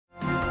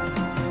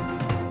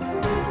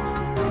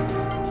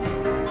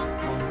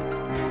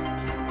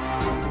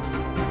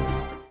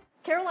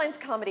Caroline's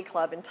Comedy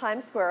Club in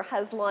Times Square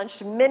has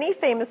launched many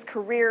famous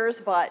careers,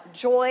 brought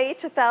joy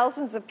to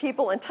thousands of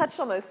people, and touched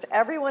almost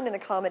everyone in the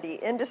comedy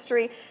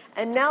industry.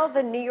 And now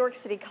the New York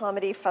City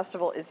Comedy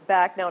Festival is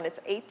back, now in its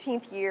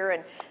 18th year,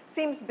 and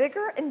seems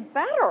bigger and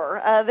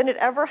better than it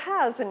ever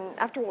has. And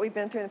after what we've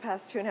been through in the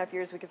past 2.5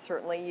 years, we could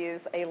certainly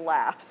use a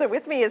laugh. So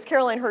with me is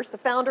Caroline Hirsch, the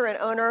founder and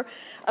owner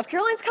of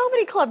Caroline's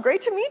Comedy Club. Great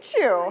to meet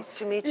you. Nice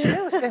to meet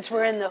you. Since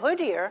we're in the hood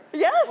here.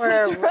 Yes,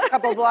 we're right. a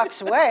couple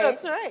blocks away.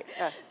 That's right.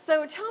 Yeah.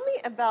 So tell me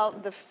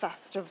about the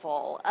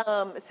festival.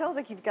 It sounds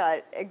like you've got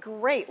a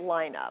great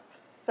lineup.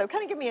 So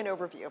kind of give me an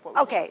overview of what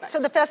we Okay, so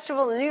the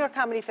festival, the New York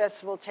Comedy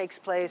Festival, takes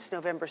place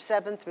November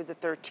 7th through the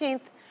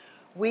 13th.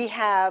 We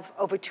have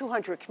over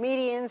 200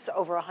 comedians,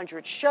 over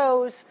 100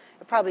 shows.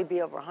 It'll probably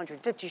be over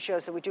 150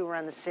 shows that we do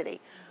around the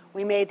city.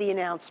 We made the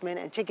announcement,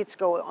 and tickets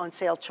go on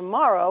sale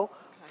tomorrow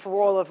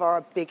for all of our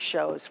big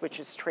shows, which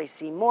is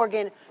Tracy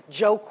Morgan,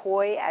 Joe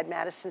Coy at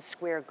Madison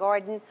Square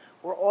Garden.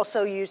 We're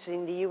also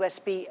using the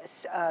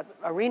UBS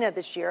Arena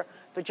this year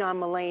for John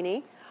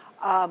Mulaney.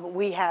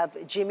 We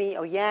have Jimmy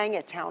O Yang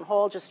at Town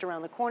Hall just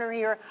around the corner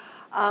here.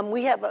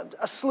 We have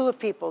a slew of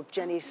people,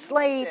 Jenny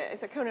Slate,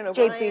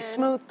 J.B.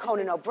 Smoot,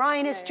 Conan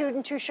O'Brien is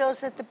doing 2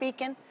 shows at the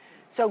Beacon.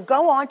 So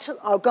go on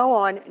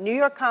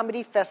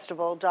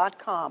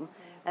NewYorkComedyFestival.com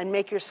and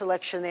make your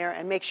selection there,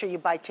 and make sure you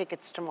buy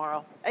tickets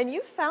tomorrow. And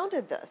you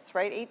founded this,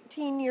 right,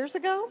 18 years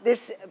ago?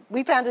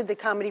 We founded the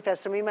Comedy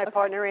Festival, me and my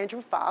partner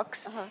Andrew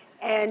Fox,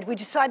 and we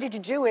decided to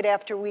do it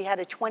after we had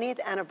a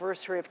 20th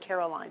anniversary of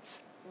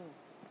Caroline's.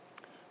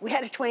 We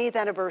had a 20th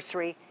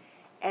anniversary,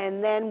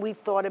 and then we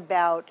thought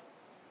about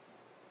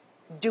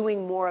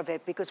doing more of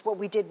it, because what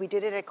we did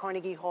it at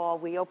Carnegie Hall.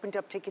 We opened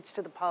up tickets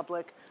to the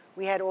public.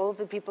 We had all of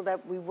the people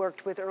that we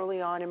worked with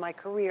early on in my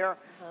career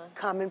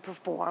come and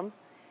perform,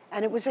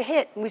 and it was a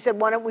hit. And we said,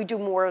 why don't we do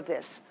more of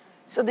this?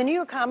 So the New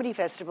York Comedy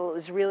Festival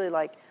is really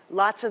like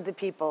lots of the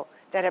people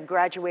that have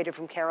graduated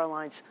from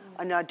Caroline's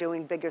are now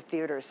doing bigger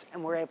theaters,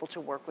 and we're able to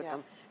work with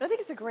them. I think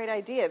it's a great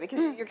idea,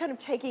 because you're kind of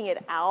taking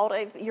it out.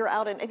 You're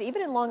out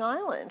even in Long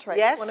Island, right?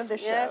 Yes, one of the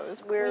shows,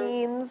 yes,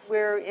 Queens.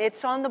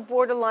 It's on the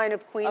borderline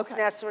of Queens,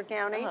 Nassau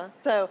County.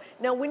 So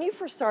now, when you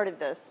first started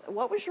this,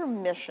 what was your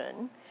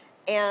mission,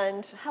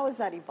 and how has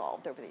that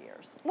evolved over the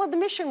years? Well, the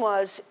mission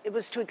was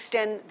to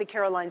extend the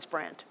Caroline's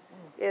brand.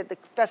 The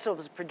festival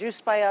was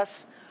produced by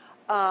us,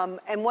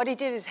 and what it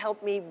did is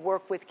help me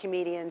work with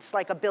comedians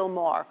like a Bill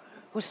Maher,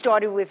 who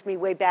started with me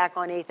way back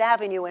on 8th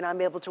Avenue, and I'm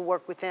able to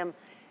work with him.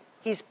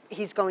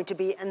 He's going to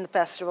be in the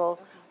festival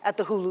at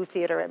the Hulu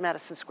Theater at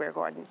Madison Square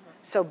Garden.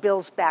 So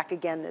Bill's back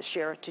again this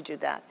year to do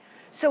that.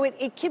 So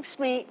it keeps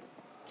me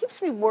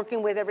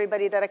working with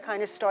everybody that I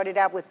kind of started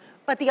out with.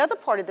 But the other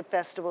part of the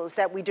festival is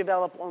that we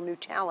develop all new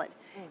talent.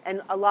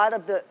 And a lot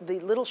of the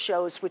little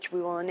shows, which we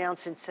will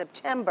announce in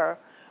September,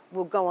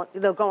 they'll go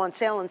on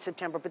sale in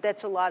September, but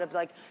that's a lot of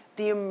like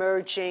the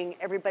emerging,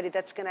 everybody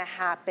that's going to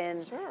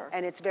happen. Sure.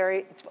 And it's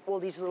all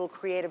these little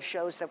creative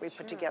shows that we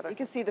put together. You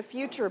can see the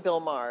future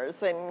Bill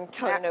Mahers and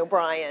Conan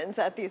O'Briens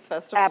at these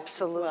festivals.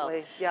 Absolutely,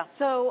 as well. yeah.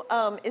 So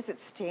is it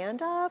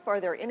stand-up?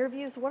 Are there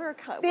interviews?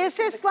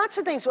 There's lots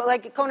of things. Well,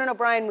 like Conan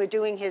O'Brien, we're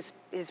doing his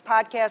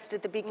podcast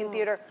at the Beacon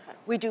Theater.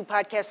 We do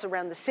podcasts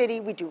around the city.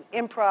 We do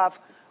improv.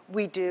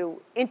 We do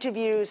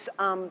interviews.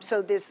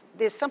 So there's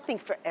something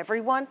for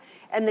everyone.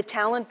 And the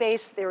talent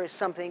base, there is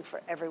something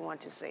for everyone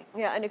to see.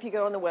 Yeah, and if you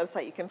go on the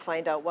website, you can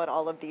find out what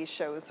all of these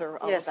shows are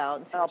all about.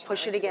 And I'll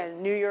push it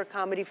again,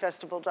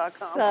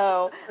 NewYorkComedyFestival.com.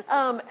 So,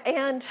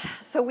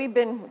 so we've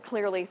been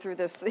clearly through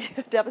this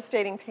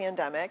devastating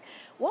pandemic.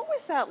 What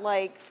was that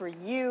like for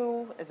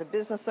you as a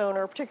business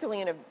owner,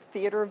 particularly in a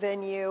theater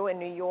venue in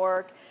New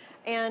York,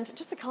 and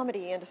just the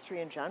comedy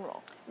industry in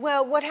general?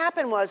 Well, what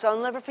happened was, I'll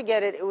never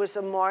forget it, it was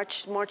a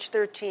March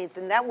 13th,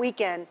 and that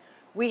weekend,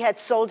 we had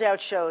sold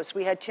out shows.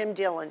 We had Tim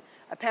Dillon.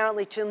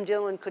 Apparently, Tim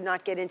Dillon could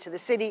not get into the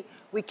city.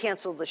 We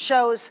canceled the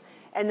shows.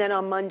 And then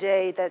on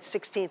Monday, that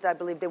 16th, I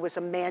believe, there was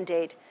a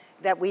mandate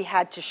that we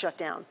had to shut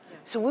down. Yeah.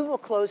 So we were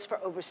closed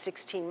for over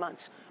 16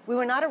 months. We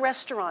were not a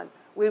restaurant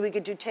where we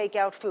could do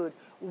takeout food.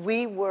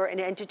 We were an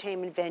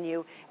entertainment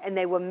venue, and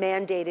they were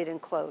mandated and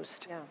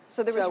closed. Yeah.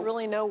 So there was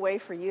really no way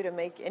for you to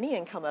make any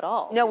income at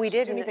all? No, we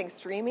didn't. Did you do anything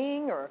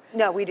streaming? Or?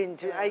 No, we didn't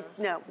do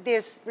no,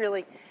 there's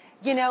really...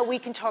 You know, we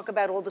can talk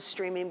about all the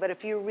streaming, but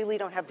if you really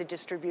don't have the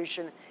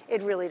distribution,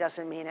 it really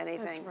doesn't mean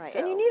anything. That's right. So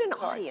and you need an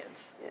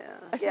audience.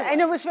 Yeah.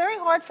 And it was very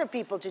hard for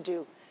people to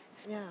do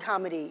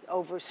comedy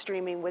over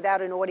streaming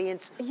without an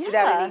audience,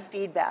 without any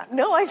feedback.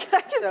 No, I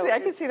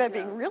can see that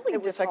being really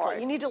difficult. Hard.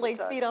 You need to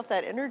feed off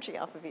that energy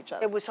off of each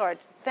other. It was hard.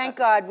 Thank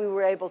God we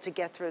were able to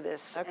get through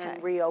this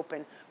and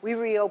reopen. We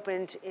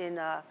reopened in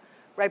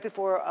right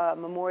before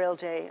Memorial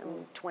Day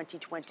in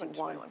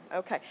 2021.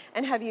 Okay.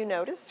 And have you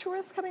noticed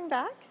tourists coming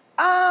back?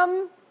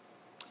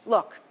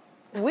 Look,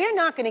 we're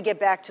not going to get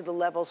back to the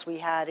levels we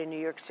had in New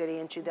York City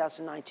in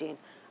 2019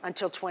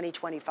 until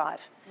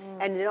 2025.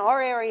 And in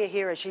our area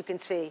here, as you can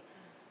see,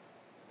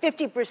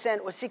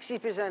 50% or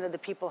 60% of the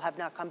people have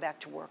not come back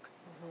to work.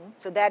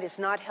 So that is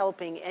not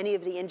helping any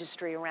of the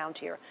industry around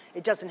here.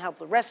 It doesn't help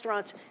the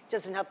restaurants, it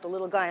doesn't help the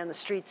little guy on the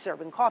street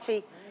serving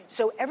coffee.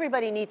 So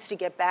everybody needs to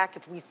get back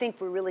if we think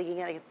we're really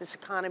going to get this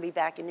economy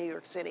back in New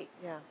York City.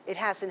 Yeah. It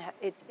hasn't,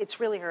 it's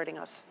really hurting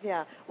us.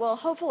 Yeah, well,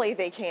 hopefully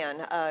they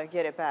can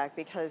get it back,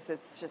 because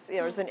it's just,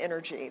 there's an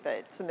energy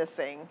that's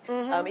missing,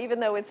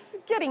 even though it's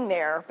getting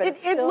there, but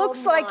it's It still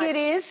looks not. like it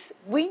is.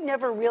 We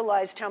never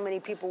realized how many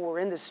people were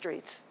in the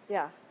streets.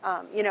 Yeah.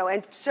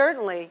 And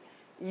certainly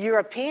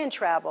European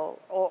travel,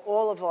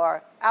 all of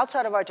our,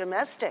 outside of our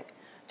domestic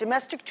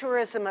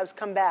tourism has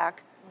come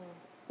back,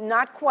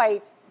 not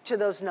quite to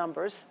those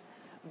numbers,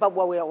 but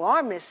what we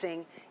are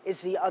missing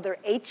is the other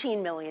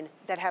 18 million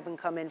that haven't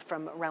come in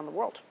from around the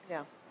world.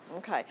 Yeah.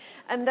 Okay.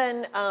 And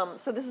then,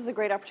 so this is a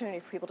great opportunity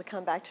for people to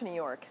come back to New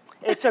York.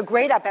 It's a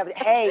great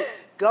opportunity. Hey,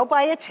 go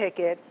buy a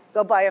ticket,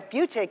 go buy a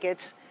few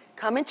tickets,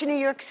 come into New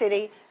York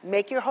City,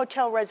 make your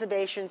hotel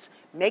reservations,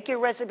 make your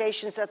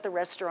reservations at the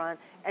restaurant,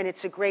 and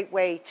it's a great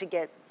way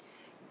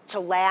to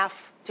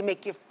laugh, to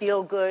make you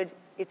feel good.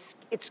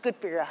 It's good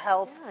for your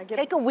health. Yeah,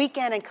 Take a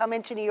weekend and come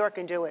into New York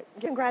and do it.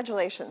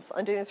 Congratulations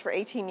on doing this for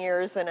 18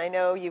 years, and I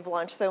know you've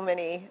launched so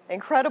many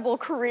incredible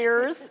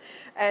careers,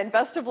 and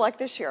best of luck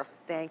this year.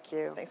 Thank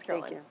you. Thanks,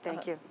 Caroline. Thank you.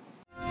 Thank you.